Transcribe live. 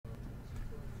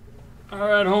All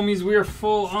right, homies, we are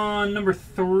full on number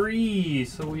 3.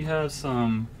 So we have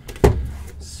some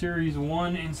Series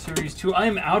 1 and Series 2. I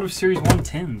am out of Series 1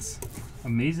 tins,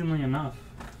 amazingly enough.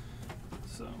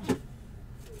 So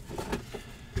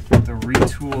the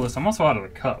retool list. I'm also out of the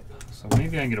cup, so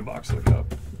maybe I can get a box of the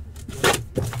cup.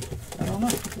 I don't know.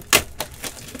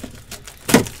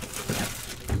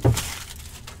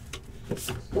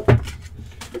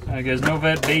 Alright guys, no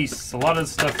vet base. A lot of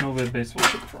the stuff no vet base will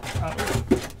ship from out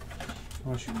of.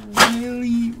 Unless you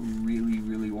really, really,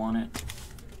 really want it.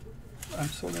 I'm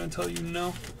still gonna tell you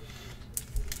no.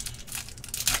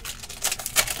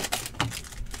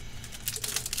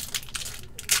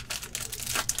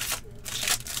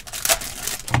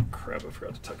 Crap, I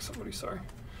forgot to text somebody, sorry.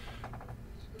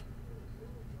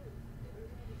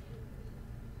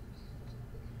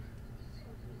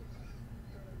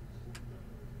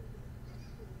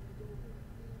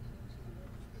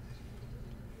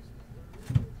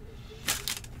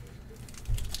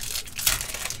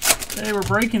 Hey, we're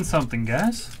breaking something,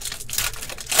 guys.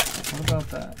 What about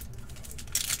that?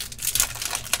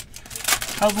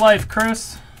 How's life,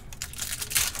 Chris?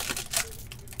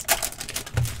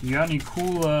 You got any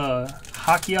cool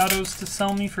hockey autos to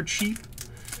sell me for cheap?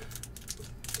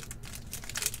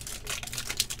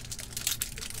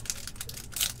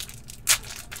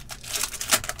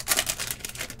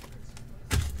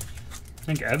 I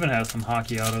think Evan has some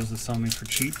hockey autos to sell me for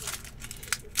cheap.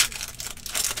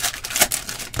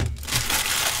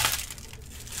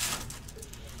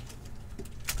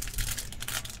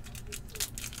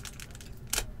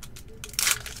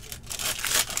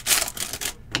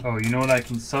 Oh, you know what I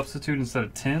can substitute instead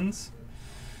of tins?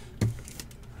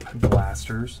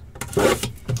 Blasters.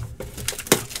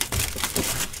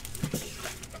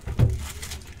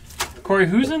 Corey,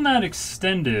 who's in that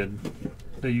extended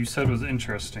that you said was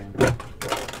interesting?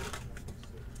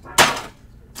 I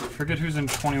forget who's in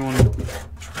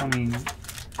 2120.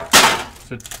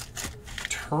 Is it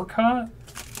Turcotte?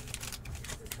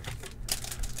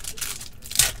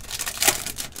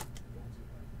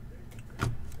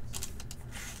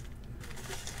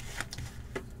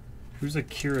 Who's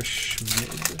Akira Schmid?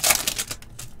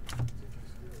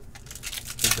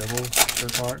 The Devil,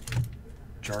 Turcotte,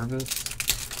 Jarvis.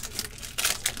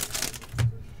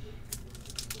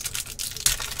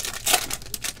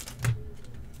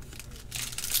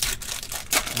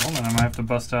 Well, then I might have to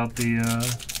bust out the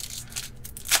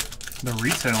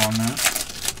retail on that.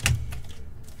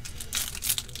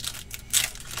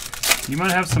 You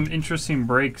might have some interesting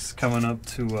breaks coming up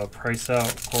to price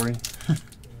out, Corey.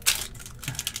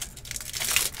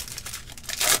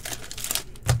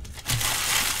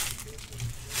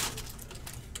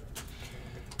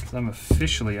 I'm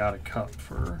officially out of cup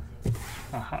for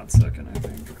a hot second, I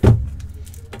think.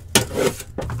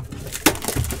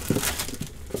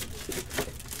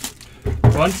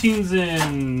 Bunting's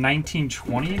in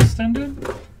 1920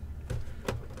 extended,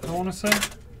 I want to say.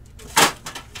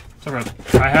 Sorry,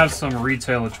 I have some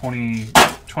retail at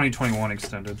 2021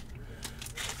 extended,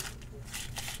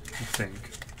 I think.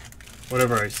 What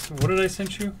did I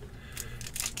send you?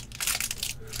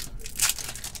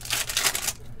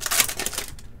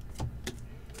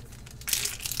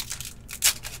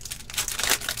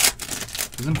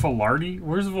 Isn't Velarde?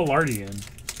 Where's Velarde in? I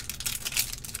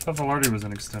thought Velarde was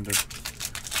an extended.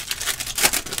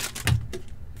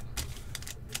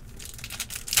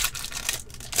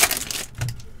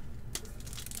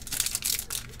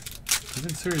 Is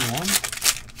it Series 1?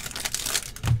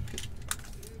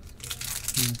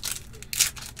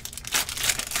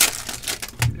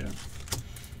 Yeah.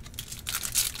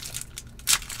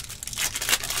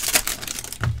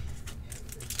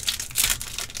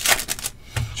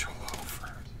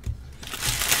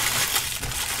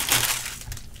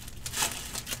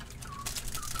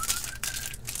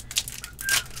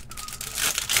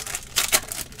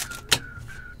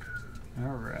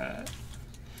 Alright.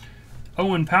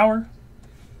 Owen Power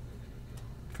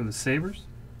for the Sabres.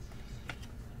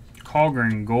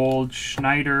 Colgren gold.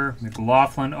 Schneider,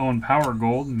 McLaughlin, Owen Power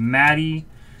gold. Maddie,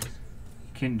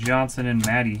 Kent Johnson, and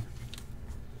Maddie.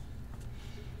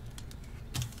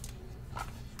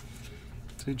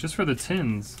 See, just for the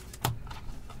tins.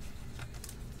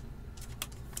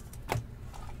 I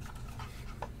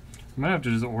might have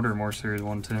to just order more Series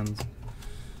 1 tins.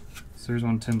 Series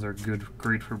 1 tins are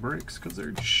great for breaks because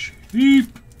they're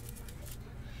cheap.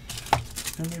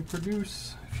 And they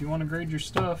produce if you want to grade your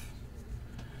stuff.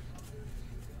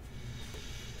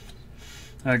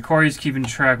 Alright, Corey's keeping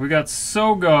track. We got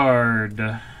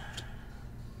Sogard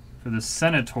for the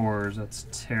Senators. That's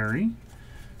Terry.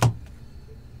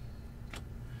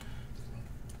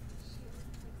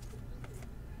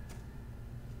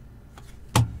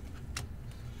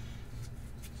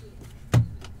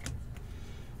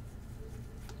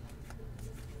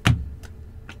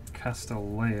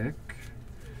 Kastelik.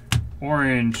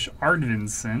 Orange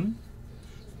Ardvinson.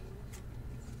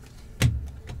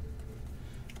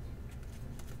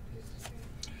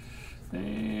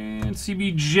 And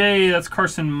CBJ, that's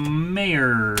Carson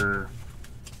Mayer.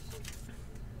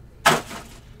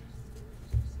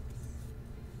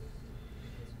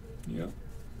 Yep.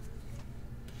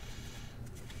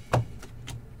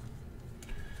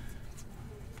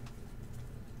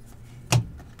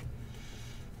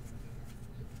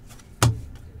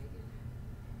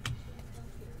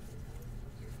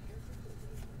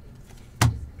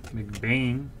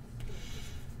 McBain.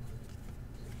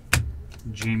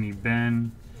 Jamie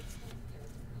Benn.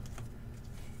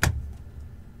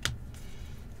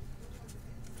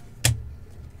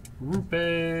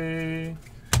 Rupe.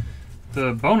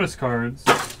 The bonus cards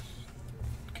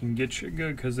can get you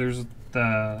good because there's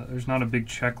not a big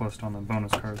checklist on the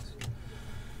bonus cards.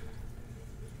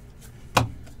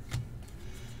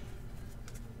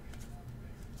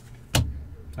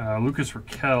 Lucas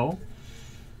Raquel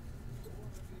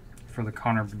for the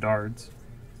Connor Bedards.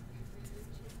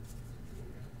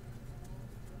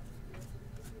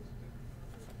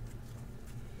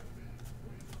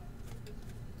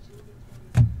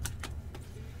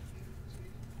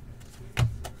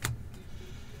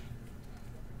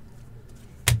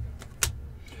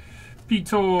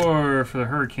 Vitor for the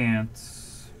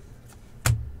Hurricanes.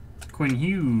 Quinn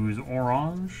Hughes,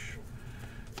 orange.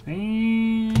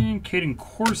 And Caden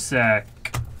Korsak.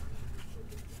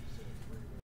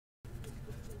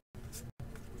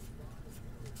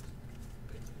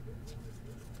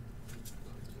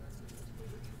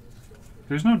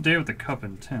 There's no day with the cup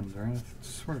and tins, right? I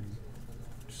swear.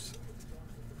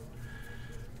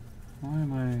 Why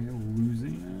am I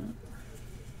losing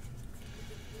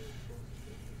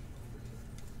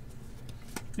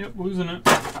it? Yep, losing it.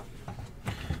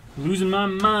 Losing my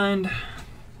mind.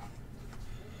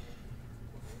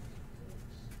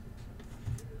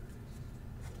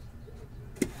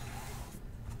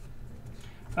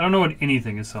 I don't know what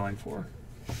anything is selling for.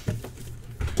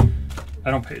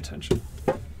 I don't pay attention.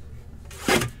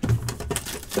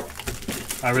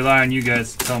 I rely on you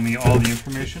guys to tell me all the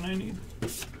information I need.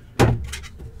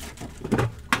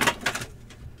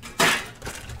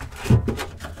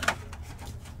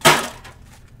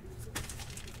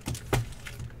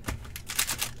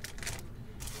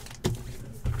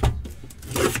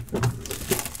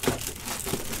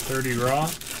 Raw.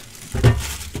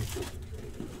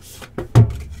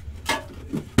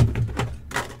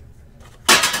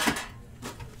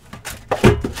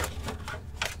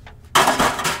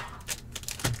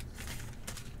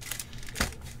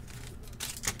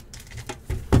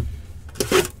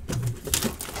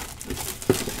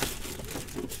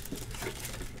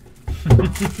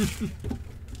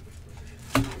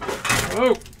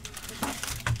 Oh.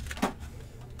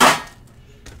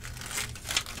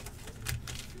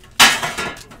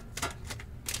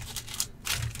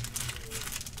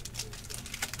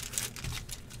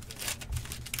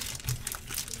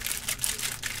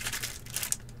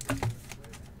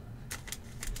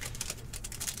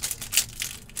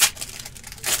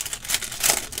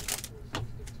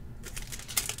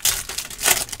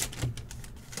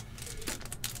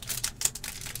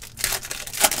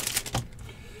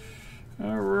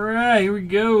 Here we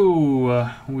go.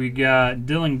 We got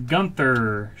Dylan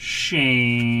Gunther,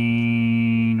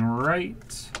 Shane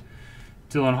Wright,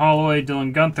 Dylan Holloway,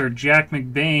 Dylan Gunther, Jack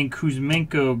McBain,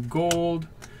 Kuzmenko Gold,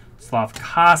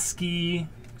 Slavkovsky,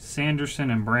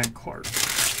 Sanderson, and Brant Clark.